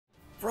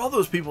For all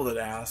those people that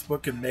ask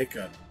what can make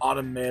an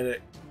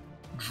automatic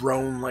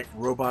drone-like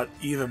robot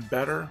even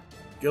better,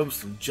 give them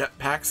some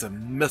jetpacks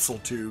and missile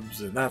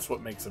tubes, and that's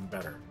what makes them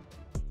better.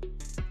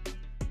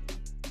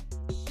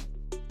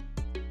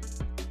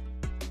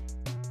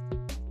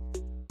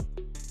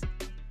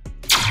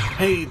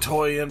 Hey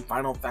toy and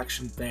Final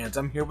Faction fans,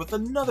 I'm here with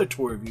another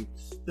toy review.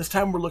 This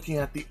time we're looking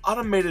at the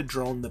automated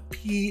drone, the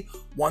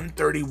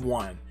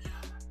P131.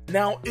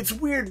 Now it's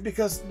weird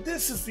because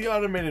this is the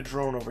automated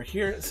drone over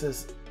here. It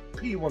says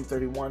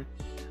P131.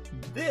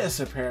 This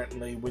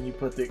apparently, when you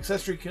put the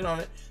accessory kit on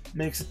it,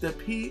 makes it the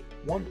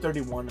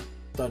P131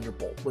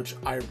 Thunderbolt, which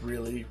I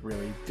really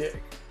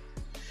dig.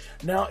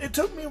 Now it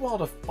took me a while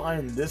to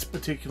find this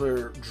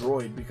particular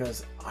droid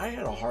because I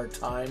had a hard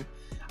time.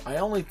 I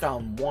only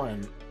found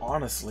one,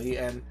 honestly,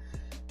 and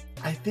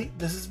I think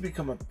this has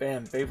become a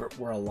fan favorite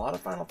where a lot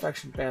of Final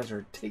Faction fans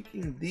are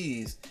taking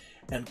these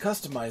and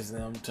customizing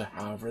them to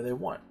however they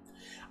want.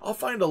 I'll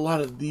find a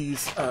lot of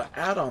these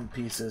add-on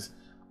pieces,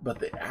 but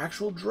the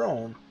actual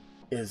drone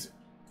is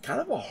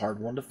kind of a hard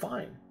one to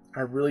find.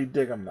 I really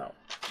dig them though.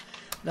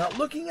 Now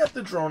looking at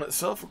the drone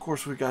itself, of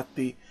course we got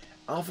the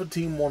Alpha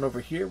Team one over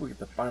here. We get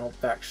the Final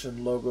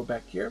Faction logo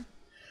back here.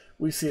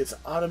 We see it's an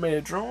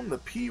automated drone, the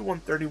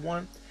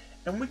P131.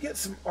 And we get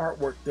some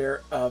artwork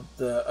there of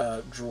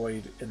the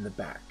droid in the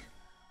back.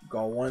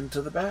 Go on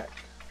to the back.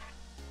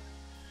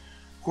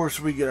 Of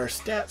course, we get our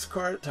stats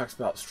card. It talks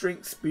about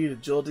strength, speed,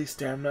 agility,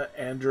 stamina,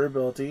 and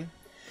durability.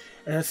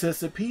 And it says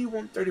the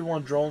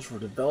P131 drones were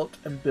developed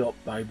and built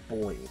by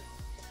Boyd.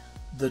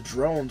 The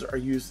drones are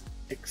used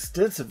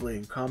extensively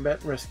in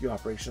combat and rescue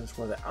operations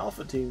where the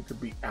Alpha Team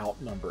could be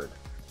outnumbered.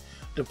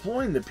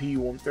 Deploying the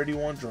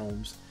P131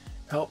 drones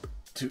help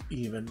to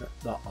even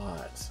the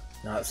odds.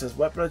 Now it says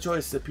weapon of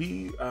choice. The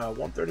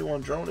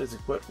P131 drone is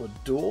equipped with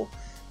dual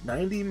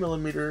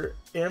 90mm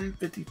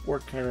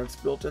M54 cannons.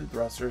 Built-in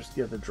thrusters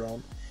give the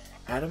drone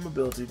added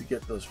mobility to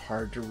get those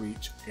hard to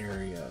reach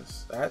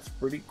areas. That's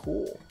pretty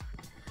cool.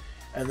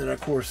 And then of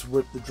course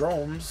with the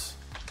drones,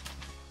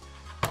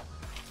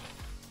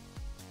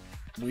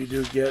 we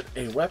do get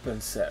a weapon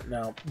set.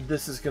 Now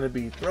this is going to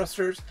be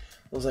thrusters,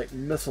 those like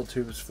missile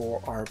tubes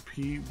for our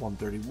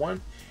P131.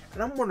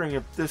 And I'm wondering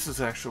if this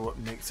is actually what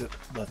makes it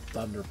the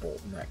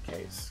Thunderbolt in that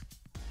case.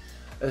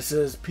 It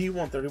says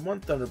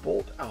P131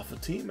 Thunderbolt Alpha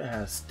Team. It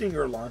has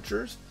Stinger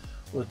launchers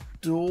with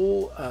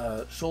dual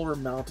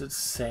shoulder-mounted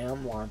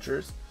SAM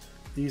launchers.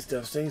 These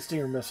devastating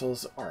Stinger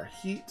missiles are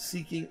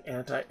heat-seeking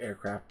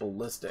anti-aircraft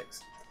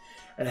ballistics.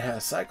 And it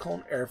has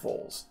Cyclone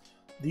airfoils.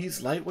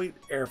 These lightweight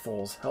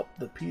airfoils help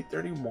the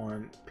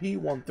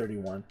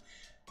P131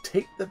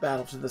 take the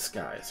battle to the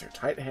skies. Their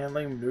tight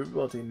handling and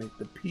maneuverability make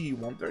the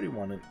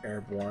P131 an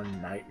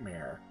airborne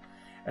nightmare.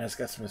 And it's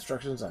got some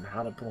instructions on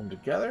how to put them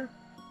together.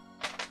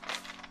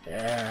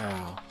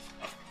 Yeah,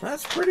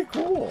 that's pretty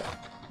cool.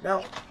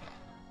 Now,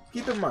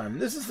 keep in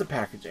mind, this is the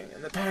packaging.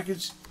 And the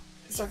package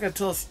is not going to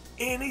tell us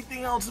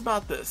anything else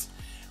about this.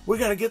 We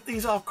got to get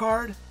these off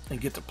card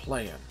and get to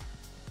playing.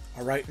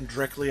 Alright, and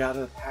directly out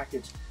of the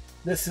package,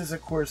 this is,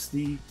 of course,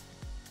 the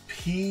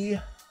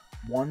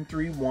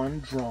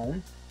P131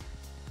 drone.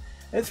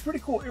 It's pretty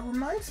cool. It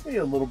reminds me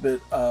a little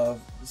bit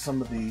of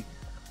some of the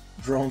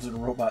drones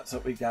and robots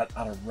that we got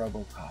out of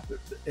RoboCop.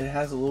 It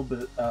has a little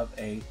bit of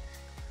a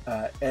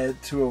Ed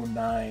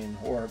 209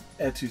 or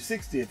Ed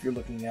 260 if you're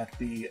looking at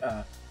the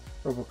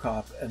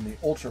RoboCop and the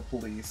Ultra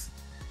Police.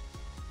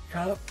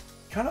 Kind of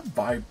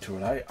vibe to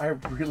it. I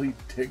really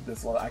dig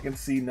this a lot. I can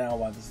see now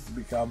why this has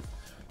become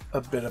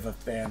a bit of a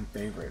fan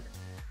favorite.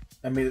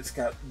 I mean, it's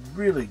got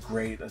really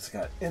great. It's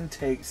got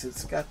intakes.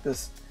 It's got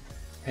this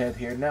head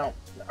here. Now,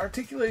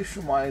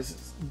 articulation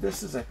wise,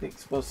 this is, I think,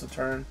 supposed to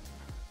turn,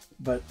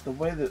 but the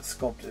way that it's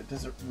sculpted, it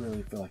doesn't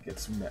really feel like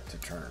it's meant to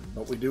turn.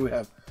 But we do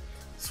have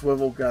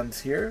swivel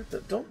guns here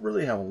that don't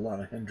really have a lot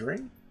of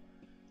hindering,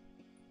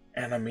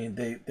 and I mean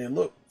they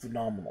look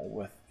phenomenal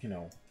with, you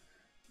know,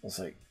 it's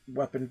like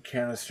weapon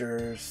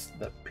canisters,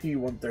 the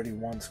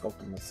P131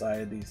 sculpted on the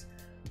side, these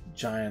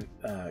giant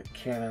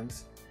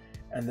cannons,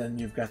 and then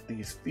you've got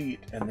these feet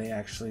and they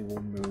actually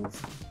will move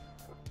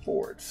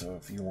forward. So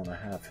if you want to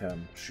have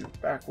him shoot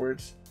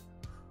backwards,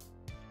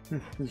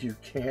 you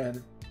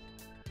can.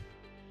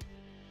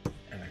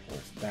 And of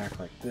course back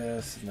like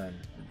this, and then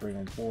bring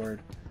him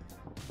forward.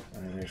 I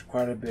mean, there's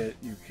quite a bit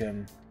you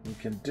can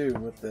do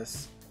with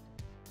this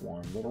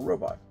one little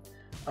robot.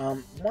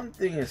 One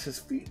thing is his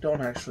feet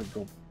don't actually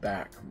go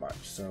back much,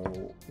 so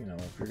you know,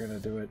 if you're gonna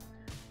do it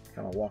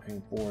kind of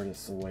walking forward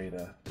is the way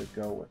to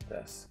go with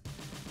this.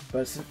 But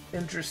it's an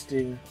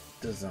interesting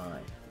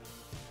design.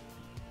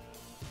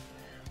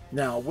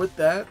 Now with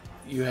that,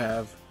 you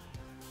have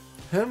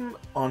him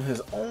on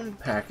his own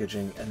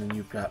packaging, and then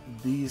you've got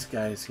these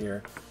guys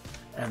here,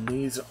 and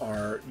these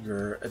are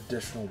your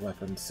additional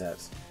weapon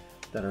sets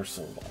that are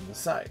sold on the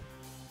side.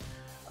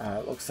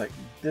 It looks like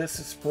this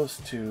is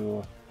supposed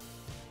to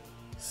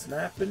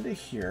snap into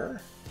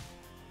here.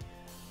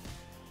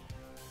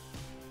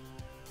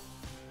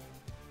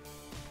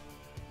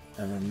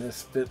 And then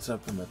this fits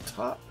up in the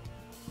top,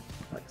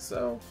 like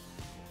so.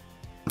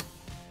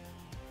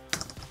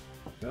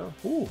 we go.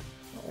 Ooh,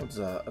 that one's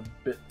a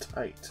bit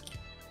tight.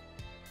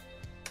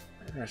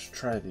 Maybe I should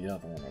try the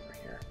other one over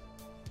here.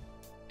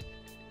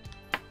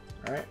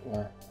 Alright,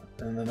 well,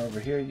 and then over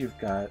here you've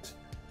got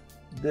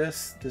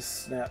this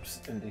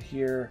snaps into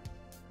here,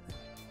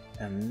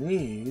 and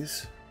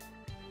these,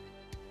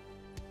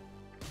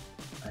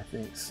 I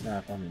think,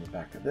 snap on the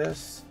back of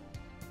this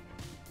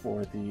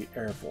for the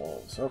air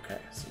valves. Okay,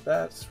 so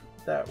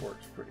that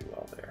works pretty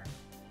well there.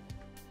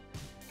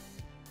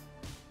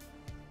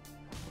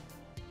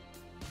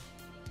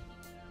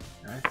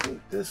 I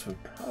think this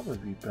would probably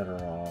be better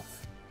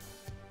off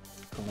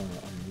going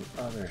on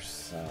the other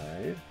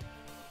side.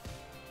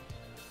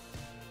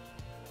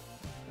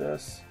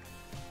 This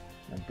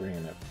and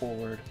bringing it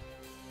forward.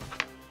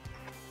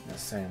 And the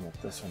same with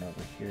this one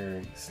over here.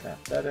 You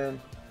snap that in.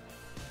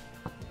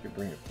 You can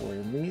bring it forward,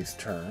 and these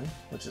turn,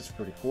 which is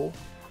pretty cool.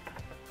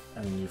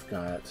 And then you've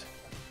got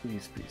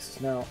these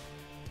pieces. Now,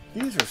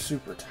 these are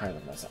super tight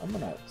on this. I'm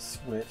gonna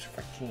switch if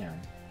I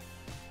can.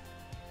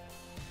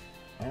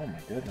 Oh my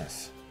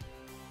goodness.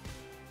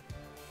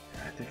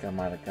 I think I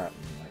might have gotten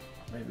like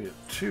maybe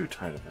too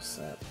tight of a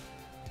set.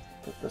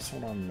 Put this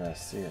one on this,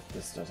 see if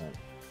this doesn't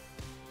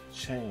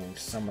change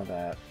some of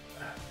that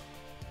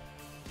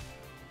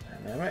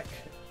dynamic.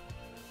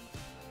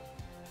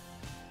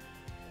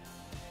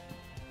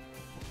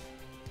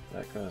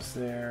 That goes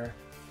there.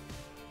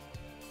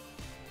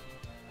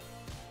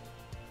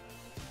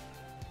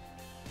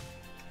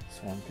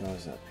 This one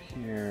goes up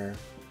here.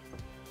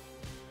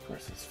 Of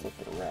course, let's flip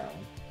it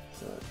around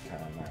so it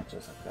kind of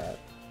matches like that.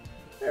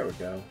 There we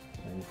go.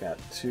 And you've got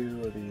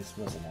two of these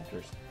missile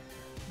monters.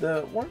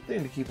 The one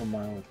thing to keep in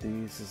mind with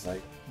these is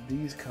like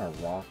these kind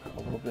of rock a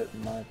little bit,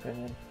 in my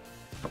opinion.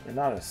 They're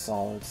not as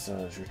solid, so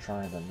as you're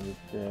trying to move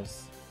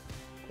this,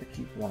 they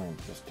keep wanting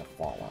just to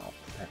fall out,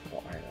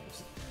 protectable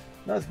items.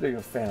 Not as big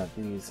of a fan of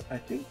these. I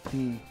think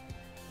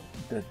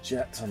the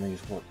jets on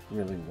these work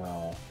really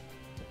well.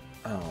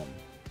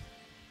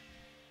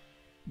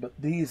 But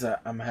these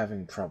I'm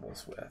having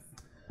troubles with,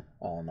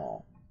 all in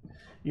all.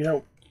 You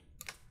know,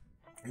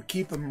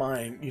 keep in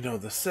mind, you know,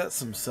 the sets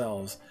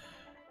themselves,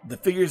 the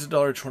figure's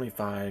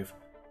 $1.25,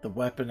 the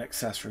weapon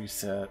accessory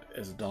set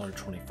is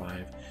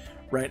 $1.25.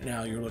 Right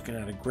now you're looking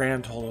at a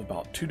grand total of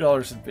about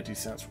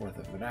 $2.50 worth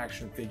of an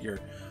action figure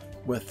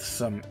with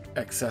some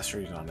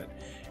accessories on it.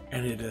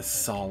 And it is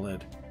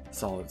solid,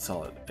 solid,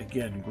 solid.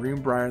 Again,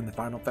 Greenbrier and the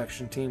Final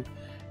Affection team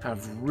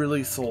have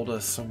really sold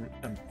us some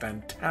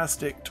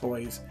fantastic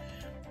toys,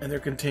 and they're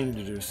continuing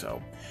to do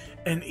so.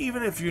 And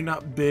even if you're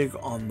not big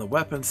on the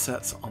weapon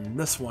sets on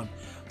this one,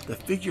 the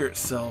figure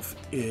itself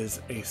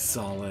is a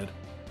solid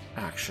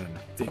action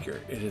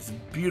figure. It is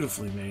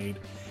beautifully made,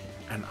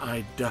 and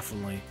I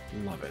definitely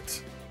love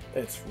it.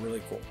 It's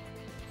really cool.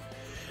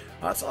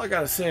 That's all I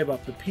gotta say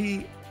about the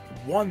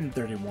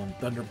P131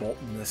 Thunderbolt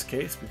in this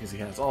case, because he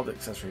has all the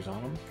accessories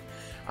on him.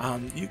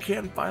 You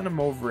can find him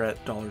over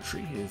at Dollar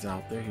Tree. He is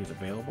out there. He's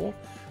available.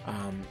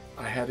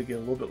 I had to get a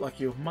little bit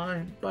lucky with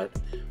mine, but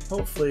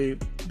hopefully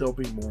there'll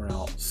be more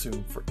out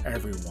soon for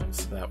everyone,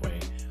 so that way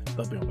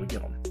they'll be able to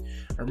get them.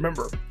 And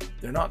remember,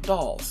 they're not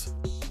dolls.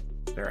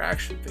 They're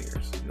action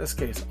figures. In this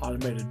case,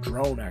 automated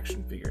drone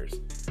action figures.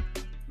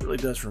 It really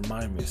does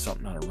remind me of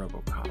something out of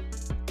RoboCop.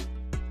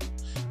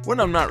 When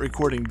I'm not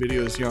recording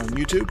videos here on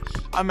YouTube,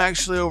 I'm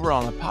actually over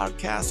on a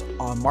podcast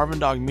on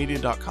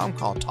marvindogmedia.com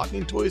called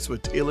Talking Toys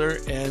with Taylor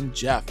and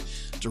Jeff.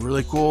 It's a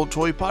really cool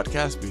toy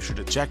podcast. Be sure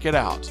to check it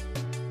out.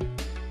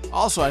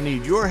 Also, I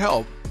need your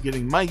help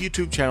getting my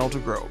YouTube channel to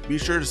grow. Be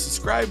sure to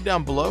subscribe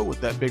down below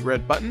with that big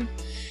red button.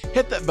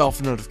 Hit that bell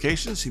for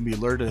notifications so you can be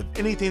alerted of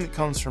anything that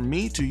comes from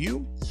me to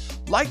you.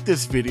 Like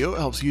this video, it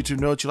helps YouTube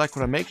know that you like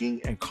what I'm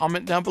making, and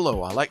comment down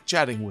below. I like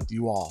chatting with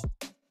you all.